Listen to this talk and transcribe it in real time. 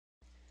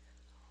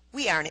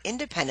We are an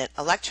independent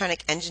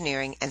electronic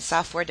engineering and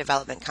software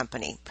development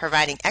company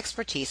providing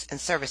expertise and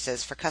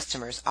services for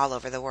customers all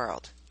over the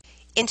world.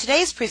 In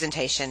today's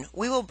presentation,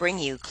 we will bring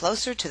you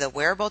closer to the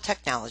wearable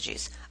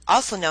technologies,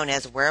 also known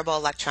as wearable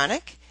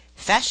electronic,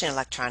 fashion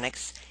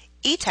electronics,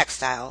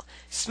 e-textile,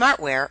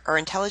 smartwear, or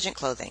intelligent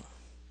clothing.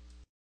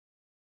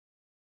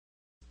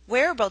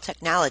 Wearable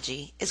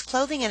technology is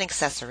clothing and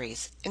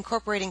accessories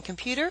incorporating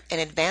computer and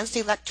advanced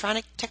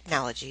electronic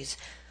technologies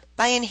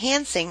by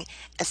enhancing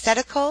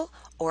aesthetical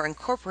or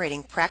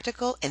incorporating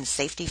practical and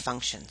safety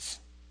functions.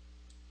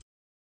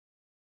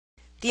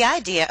 The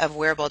idea of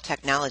wearable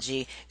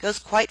technology goes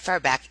quite far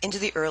back into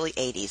the early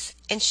 80s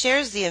and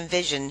shares the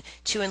vision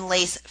to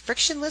enlace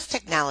frictionless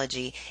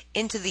technology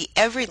into the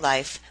everyday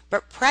life,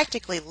 but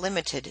practically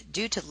limited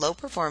due to low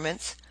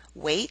performance,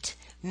 weight,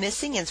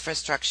 missing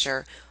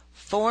infrastructure,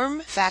 form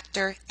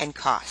factor, and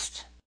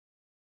cost.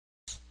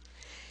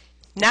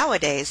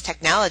 Nowadays,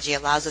 technology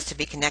allows us to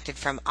be connected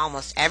from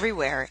almost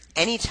everywhere,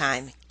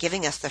 anytime,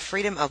 giving us the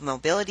freedom of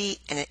mobility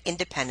and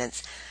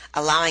independence,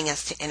 allowing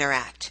us to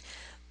interact.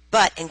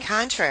 But in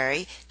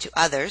contrary to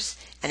others,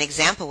 an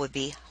example would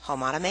be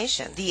home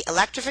automation. The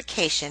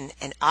electrification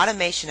and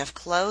automation of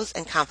clothes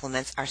and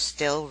complements are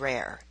still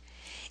rare.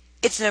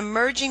 It's an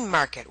emerging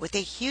market with a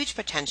huge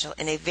potential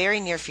in a very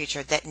near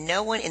future that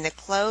no one in the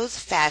clothes,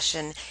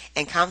 fashion,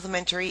 and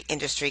complementary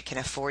industry can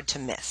afford to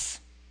miss.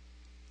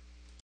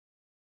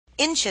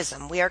 In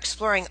Cisium, we are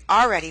exploring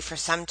already for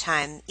some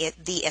time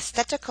the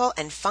aesthetical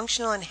and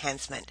functional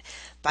enhancement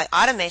by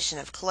automation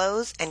of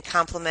clothes and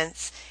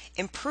complements,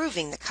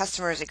 improving the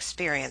customer's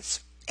experience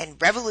and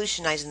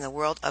revolutionizing the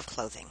world of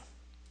clothing.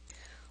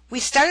 We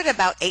started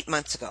about 8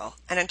 months ago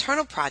an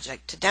internal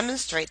project to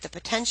demonstrate the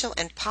potential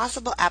and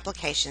possible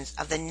applications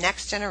of the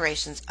next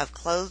generations of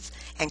clothes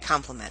and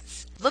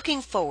complements.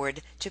 Looking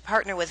forward to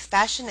partner with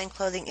fashion and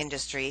clothing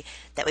industry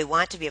that we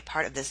want to be a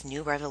part of this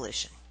new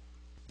revolution.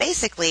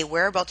 Basically,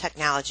 wearable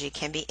technology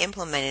can be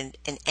implemented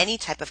in any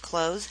type of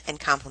clothes and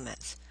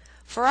complements.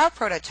 For our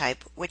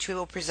prototype, which we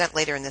will present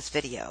later in this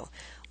video,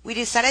 we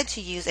decided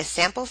to use a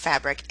sample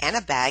fabric and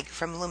a bag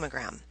from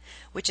Lumigram,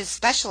 which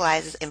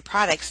specializes in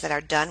products that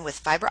are done with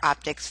fiber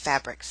optics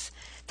fabrics,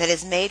 that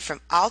is made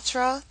from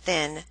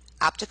ultra-thin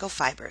optical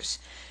fibers,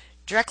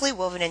 directly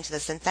woven into the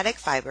synthetic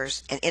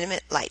fibers and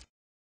emit light.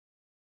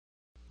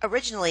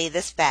 Originally,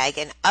 this bag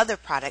and other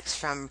products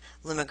from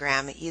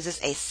Lumigram uses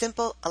a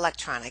simple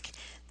electronic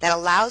that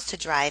allows to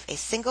drive a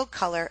single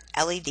color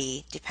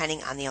LED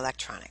depending on the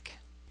electronic.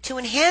 To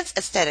enhance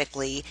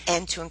aesthetically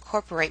and to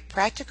incorporate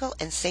practical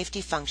and safety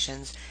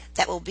functions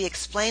that will be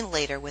explained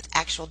later with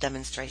actual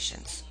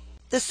demonstrations.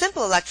 The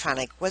simple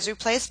electronic was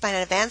replaced by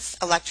an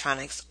advanced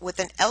electronics with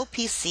an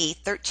LPC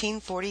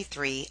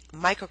 1343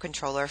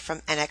 microcontroller from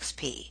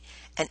NXP,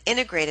 an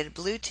integrated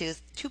Bluetooth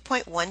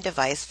 2.1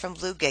 device from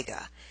Blue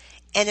Giga,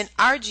 and an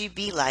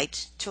RGB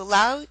light to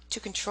allow to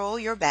control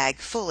your bag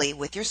fully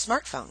with your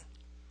smartphone.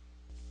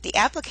 The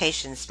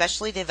application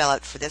specially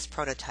developed for this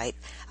prototype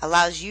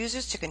allows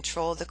users to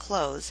control the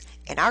clothes,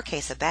 in our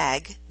case a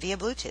bag, via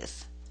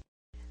Bluetooth.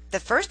 The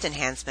first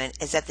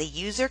enhancement is that the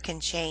user can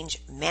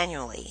change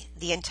manually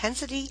the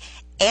intensity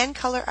and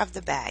color of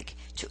the bag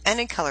to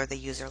any color the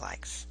user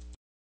likes.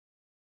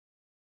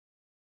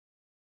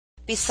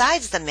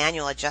 Besides the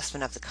manual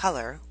adjustment of the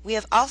color, we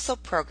have also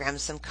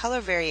programmed some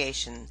color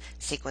variation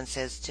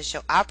sequences to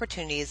show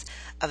opportunities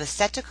of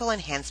aesthetical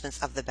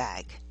enhancements of the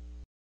bag.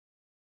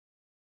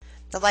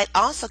 The light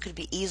also could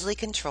be easily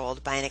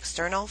controlled by an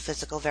external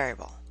physical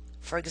variable,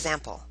 for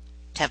example,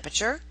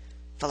 temperature,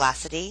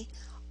 velocity,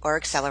 or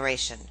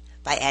acceleration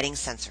by adding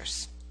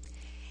sensors,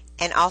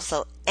 and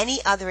also any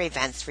other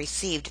events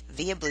received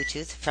via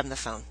Bluetooth from the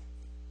phone.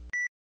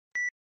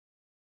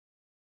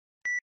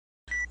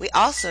 We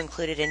also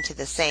included into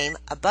the same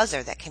a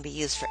buzzer that can be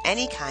used for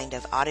any kind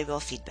of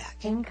audible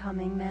feedback.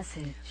 Incoming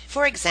message.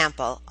 For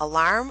example,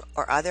 alarm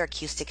or other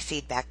acoustic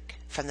feedback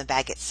from the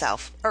bag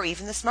itself or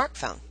even the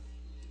smartphone.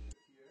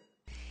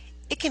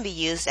 It can be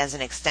used as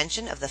an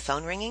extension of the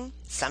phone ringing,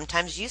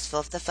 sometimes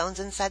useful if the phone's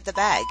inside the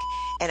bag,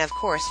 and of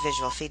course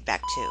visual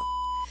feedback too,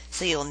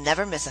 so you'll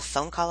never miss a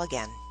phone call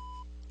again.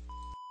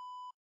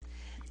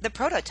 The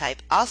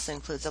prototype also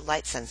includes a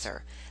light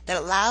sensor that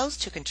allows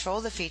to control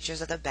the features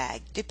of the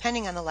bag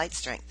depending on the light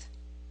strength.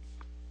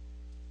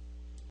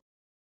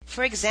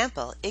 For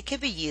example, it could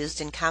be used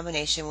in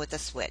combination with a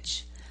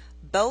switch,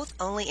 both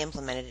only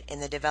implemented in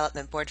the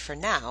development board for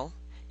now,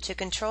 to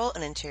control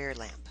an interior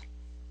lamp.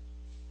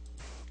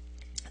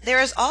 There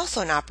is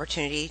also an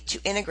opportunity to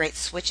integrate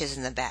switches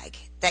in the bag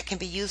that can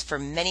be used for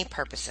many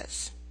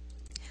purposes.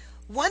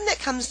 One that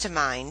comes to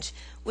mind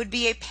would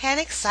be a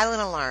panic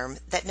silent alarm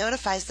that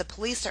notifies the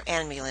police or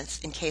ambulance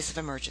in case of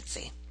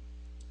emergency.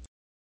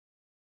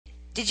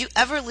 Did you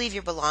ever leave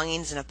your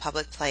belongings in a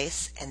public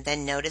place and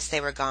then notice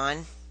they were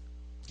gone?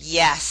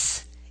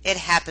 Yes, it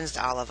happens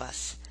to all of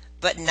us,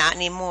 but not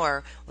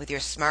anymore with your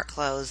smart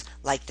clothes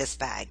like this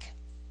bag.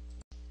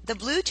 The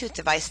Bluetooth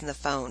device in the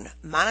phone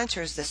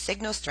monitors the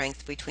signal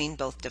strength between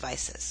both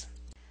devices.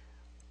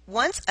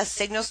 Once a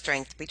signal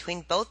strength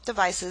between both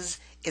devices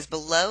is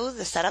below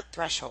the setup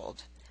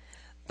threshold,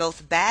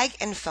 both bag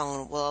and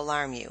phone will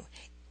alarm you,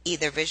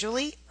 either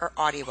visually or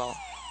audible,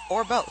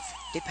 or both,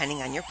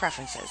 depending on your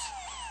preferences.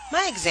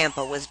 My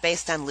example was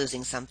based on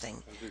losing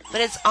something,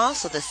 but it's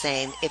also the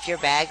same if your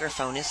bag or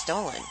phone is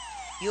stolen.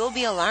 You will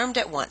be alarmed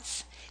at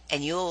once,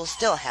 and you will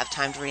still have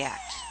time to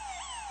react.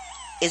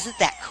 Isn't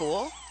that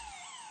cool?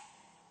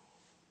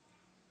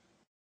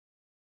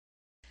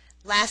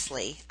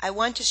 Lastly, I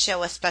want to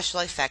show a special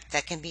effect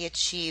that can be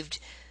achieved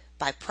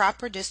by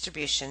proper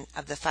distribution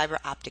of the fiber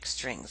optic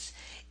strings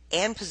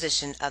and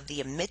position of the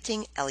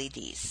emitting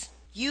LEDs.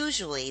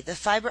 Usually, the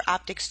fiber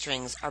optic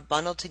strings are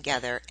bundled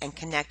together and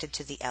connected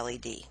to the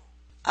LED.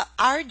 A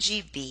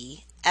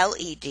RGB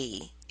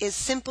LED is,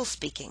 simple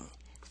speaking,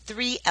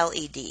 3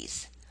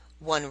 LEDs,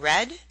 one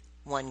red,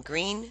 one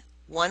green,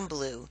 one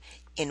blue,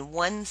 in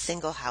one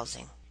single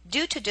housing.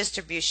 Due to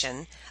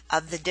distribution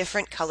of the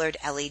different colored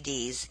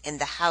LEDs in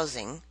the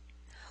housing,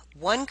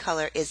 one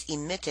color is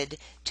emitted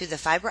to the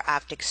fiber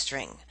optic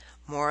string,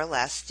 more or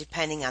less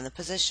depending on the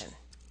position.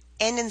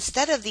 And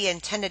instead of the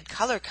intended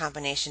color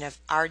combination of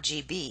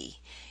RGB,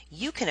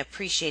 you can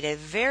appreciate a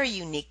very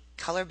unique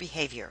color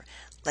behavior,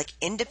 like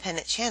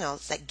independent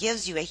channels, that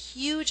gives you a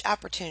huge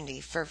opportunity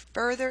for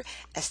further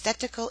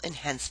aesthetical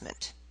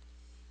enhancement.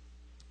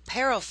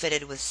 Apparel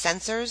fitted with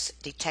sensors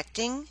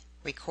detecting,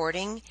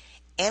 recording,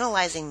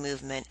 analyzing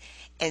movement,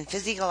 and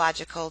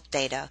physiological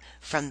data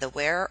from the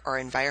wearer or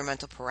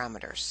environmental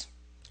parameters,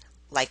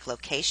 like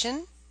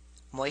location,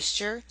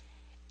 moisture,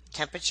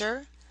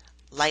 temperature,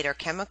 light or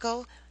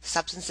chemical,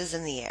 substances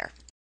in the air.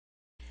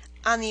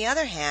 On the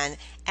other hand,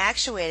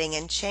 actuating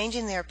and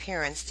changing their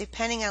appearance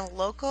depending on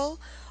local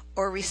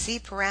or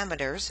receive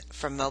parameters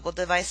from mobile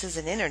devices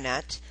and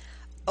internet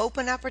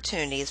open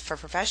opportunities for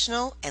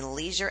professional and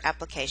leisure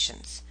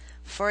applications.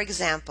 For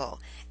example,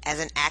 as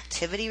an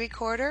activity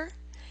recorder,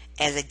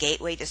 as a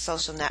gateway to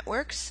social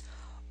networks,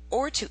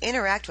 or to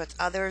interact with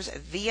others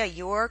via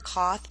your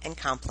cloth and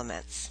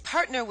compliments.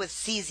 Partner with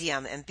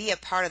Cisium and be a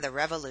part of the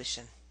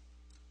revolution.